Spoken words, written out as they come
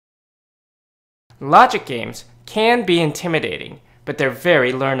Logic games can be intimidating, but they're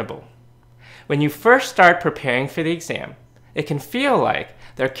very learnable. When you first start preparing for the exam, it can feel like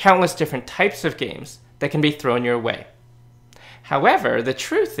there are countless different types of games that can be thrown your way. However, the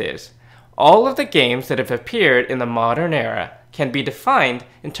truth is, all of the games that have appeared in the modern era can be defined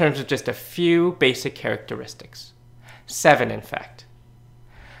in terms of just a few basic characteristics. 7, in fact.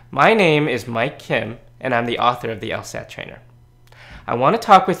 My name is Mike Kim, and I'm the author of the LSAT Trainer. I want to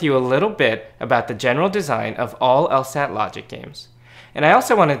talk with you a little bit about the general design of all LSAT logic games, and I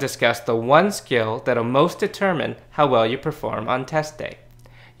also want to discuss the one skill that will most determine how well you perform on test day,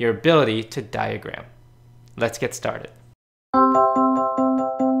 your ability to diagram. Let's get started.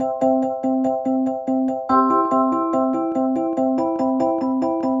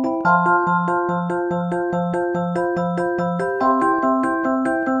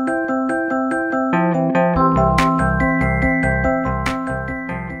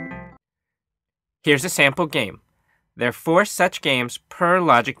 Here's a sample game. There are 4 such games per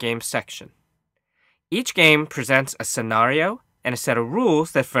logic game section. Each game presents a scenario and a set of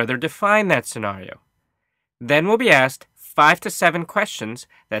rules that further define that scenario. Then we'll be asked 5 to 7 questions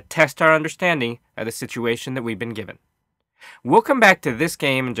that test our understanding of the situation that we've been given. We'll come back to this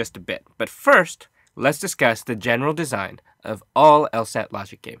game in just a bit, but first, let's discuss the general design of all LSAT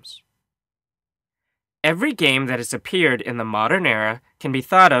logic games. Every game that has appeared in the modern era can be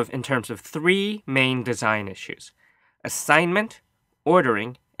thought of in terms of 3 main design issues: assignment,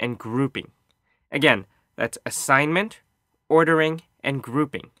 ordering, and grouping. Again, that's assignment, ordering, and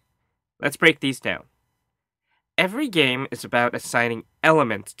grouping. Let's break these down. Every game is about assigning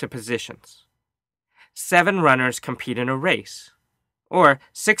elements to positions. 7 runners compete in a race, or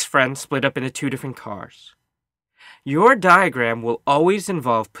 6 friends split up into 2 different cars. Your diagram will always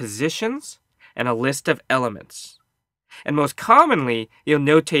involve positions and a list of elements. And most commonly, you'll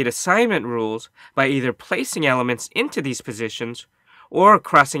notate assignment rules by either placing elements into these positions or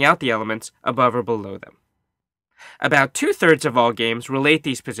crossing out the elements above or below them. About 2/3 of all games relate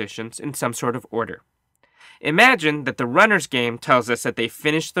these positions in some sort of order. Imagine that the runner's game tells us that they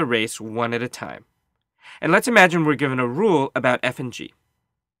finish the race one at a time. And let's imagine we're given a rule about F and G.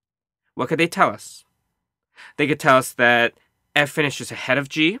 What could they tell us? They could tell us that F finishes ahead of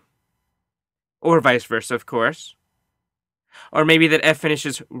G, or vice versa, of course. Or maybe that F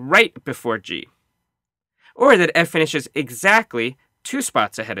finishes right before G. Or that F finishes exactly 2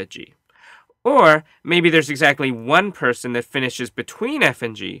 spots ahead of G. Or maybe there's exactly 1 person that finishes between F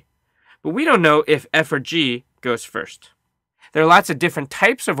and G, but we don't know if F or G goes first. There are lots of different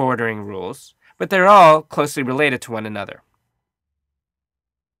types of ordering rules, but they're all closely related to one another.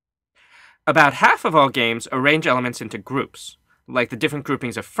 About half of all games arrange elements into groups, like the different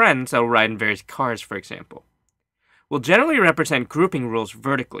groupings of friends that will ride in various cars, for example. We'll generally represent grouping rules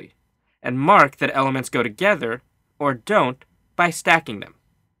vertically, and mark that elements go together, or don't, by stacking them.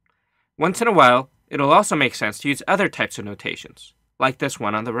 Once in a while, it'll also make sense to use other types of notations, like this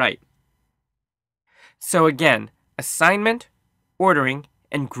one on the right. So again, assignment, ordering,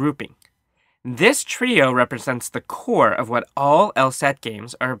 and grouping. This trio represents the core of what all LSAT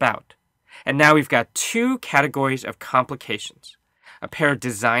games are about. And now we've got 2 categories of complications: a pair of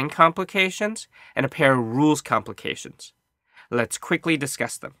design complications and a pair of rules complications. Let's quickly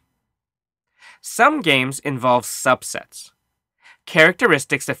discuss them. Some games involve subsets,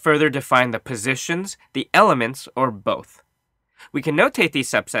 characteristics that further define the positions, the elements, or both. We can notate these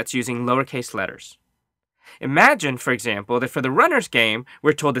subsets using lowercase letters. Imagine, for example, that for the runner's game,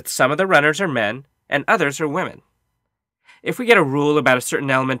 we're told that some of the runners are men and others are women. If we get a rule about a certain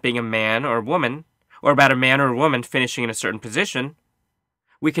element being a man or a woman, or about a man or a woman finishing in a certain position,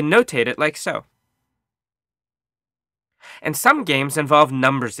 we can notate it like so. And some games involve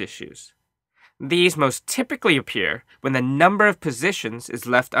numbers issues. These most typically appear when the number of positions is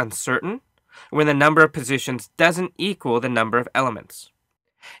left uncertain, or when the number of positions doesn't equal the number of elements.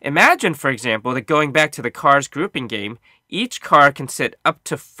 Imagine, for example, that going back to the cars grouping game, each car can sit up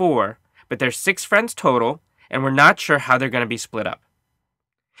to 4, but there's 6 friends total, and we're not sure how they're going to be split up.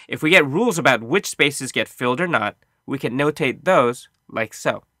 If we get rules about which spaces get filled or not, we can notate those like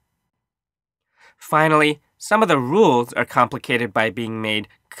so. Finally, some of the rules are complicated by being made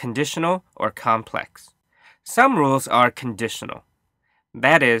conditional or complex. Some rules are conditional.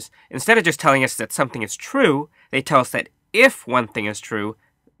 That is, instead of just telling us that something is true, they tell us that if one thing is true,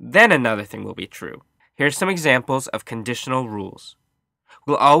 then another thing will be true. Here's some examples of conditional rules.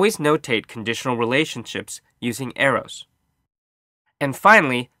 We'll always notate conditional relationships using arrows. And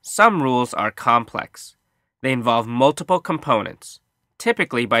finally, some rules are complex. They involve multiple components,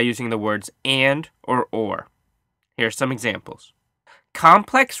 typically by using the words and or. Here are some examples.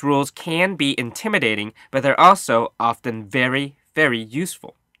 Complex rules can be intimidating, but they're also often very, very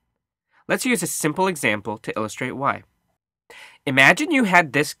useful. Let's use a simple example to illustrate why. Imagine you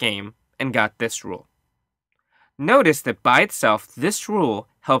had this game and got this rule. Notice that by itself, this rule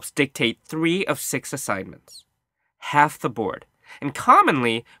helps dictate 3 of 6 assignments, half the board, and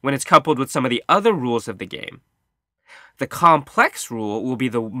commonly when it's coupled with some of the other rules of the game. The complex rule will be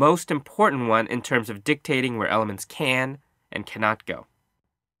the most important one in terms of dictating where elements can and cannot go.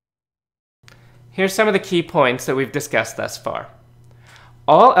 Here's some of the key points that we've discussed thus far.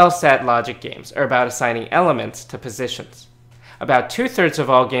 All LSAT logic games are about assigning elements to positions. About 2/3 of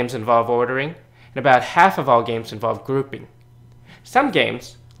all games involve ordering, and about half of all games involve grouping. Some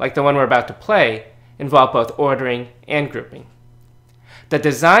games, like the one we're about to play, involve both ordering and grouping. The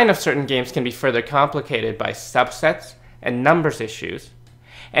design of certain games can be further complicated by subsets and numbers issues,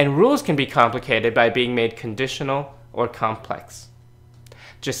 and rules can be complicated by being made conditional or complex.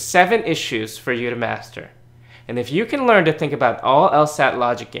 Just 7 issues for you to master. And if you can learn to think about all LSAT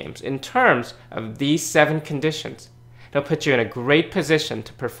logic games in terms of these 7 conditions, it'll put you in a great position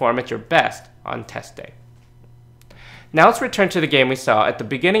to perform at your best on test day. Now let's return to the game we saw at the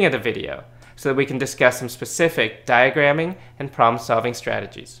beginning of the video so that we can discuss some specific diagramming and problem-solving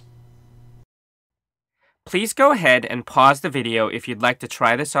strategies. Please go ahead and pause the video if you'd like to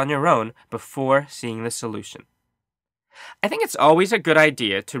try this on your own before seeing the solution. I think it's always a good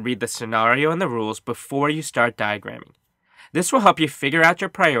idea to read the scenario and the rules before you start diagramming. This will help you figure out your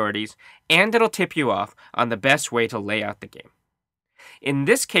priorities, and it'll tip you off on the best way to lay out the game. In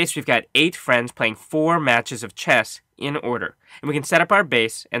this case, we've got 8 friends playing 4 matches of chess in order, and we can set up our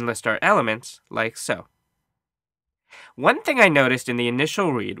base and list our elements like so. One thing I noticed in the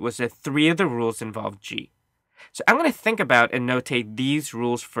initial read was that 3 of the rules involve G. So I'm going to think about and notate these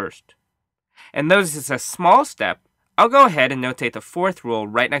rules first. And notice it's a small step. I'll go ahead and notate the 4th rule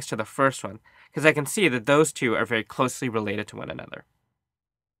right next to the first one, because I can see that those 2 are very closely related to one another.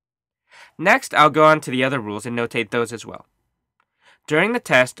 Next, I'll go on to the other rules and notate those as well. During the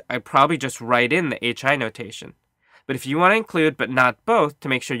test, I probably just write in the HI notation, but if you want to include but not both to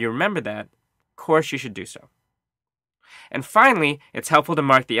make sure you remember that, of course you should do so. And finally, it's helpful to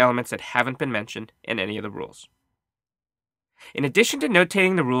mark the elements that haven't been mentioned in any of the rules. In addition to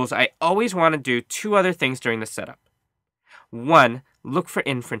notating the rules, I always want to do 2 other things during the setup. 1, look for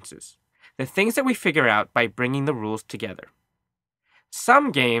inferences, the things that we figure out by bringing the rules together.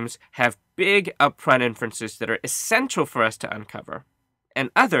 Some games have big upfront inferences that are essential for us to uncover, and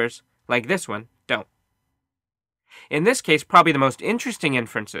others, like this one, don't. In this case, probably the most interesting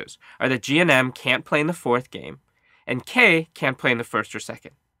inferences are that G and M can't play in the 4th game, and K can't play in the 1st or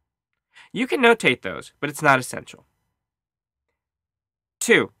 2nd. You can notate those, but it's not essential.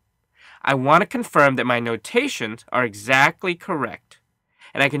 2, I want to confirm that my notations are exactly correct.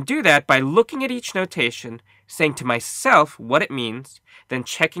 And I can do that by looking at each notation, saying to myself what it means, then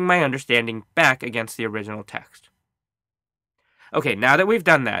checking my understanding back against the original text. Okay, now that we've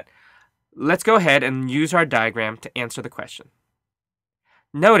done that, let's go ahead and use our diagram to answer the question.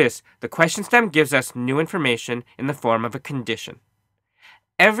 Notice the question stem gives us new information in the form of a condition.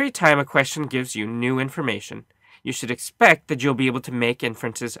 Every time a question gives you new information, you should expect that you'll be able to make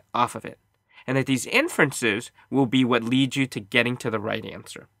inferences off of it, and that these inferences will be what lead you to getting to the right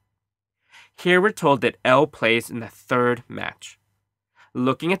answer. Here we're told that L plays in the 3rd match.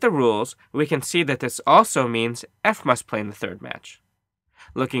 Looking at the rules, we can see that this also means F must play in the 3rd match.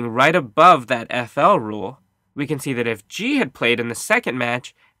 Looking right above that FL rule, we can see that if G had played in the 2nd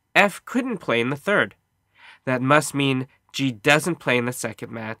match, F couldn't play in the 3rd. That must mean G doesn't play in the 2nd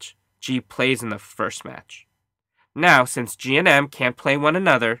match, G plays in the 1st match. Now, since G and M can't play one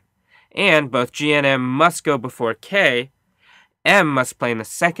another, and both G and M must go before K, M must play in the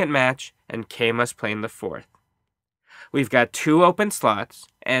 2nd match, and K must play in the 4th. We've got 2 open slots,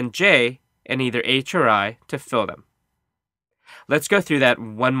 and J and either H or I to fill them. Let's go through that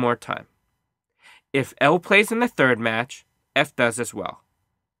one more time. If L plays in the 3rd match, F does as well.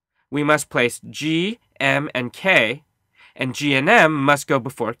 We must place G, M, and K, and G and M must go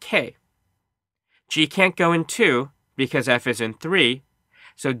before K. G can't go in 2 because F is in 3,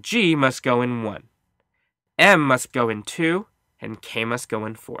 so G must go in 1. M must go in 2, and K must go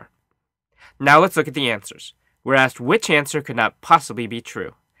in 4. Now let's look at the answers. We're asked which answer could not possibly be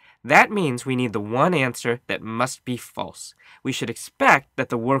true. That means we need the one answer that must be false. We should expect that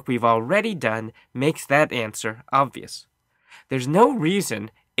the work we've already done makes that answer obvious. There's no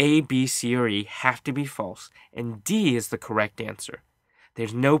reason A, B, C, or E have to be false, and D is the correct answer.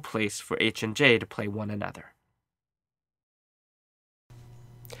 There's no place for H and J to play one another.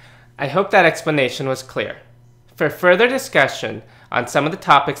 I hope that explanation was clear. For further discussion on some of the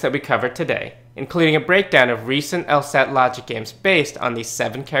topics that we covered today, including a breakdown of recent LSAT Logic Games based on these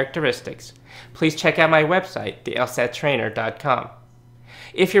 7 characteristics, please check out my website, LSATtrainer.com.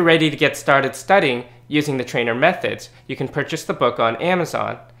 If you're ready to get started studying using the trainer methods, you can purchase the book on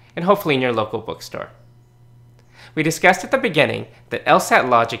Amazon and hopefully in your local bookstore. We discussed at the beginning that LSAT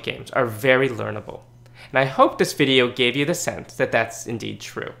Logic Games are very learnable, and I hope this video gave you the sense that that's indeed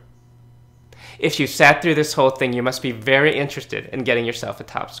true. If you sat through this whole thing, you must be very interested in getting yourself a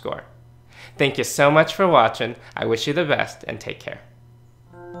top score. Thank you so much for watching. I wish you the best and take care.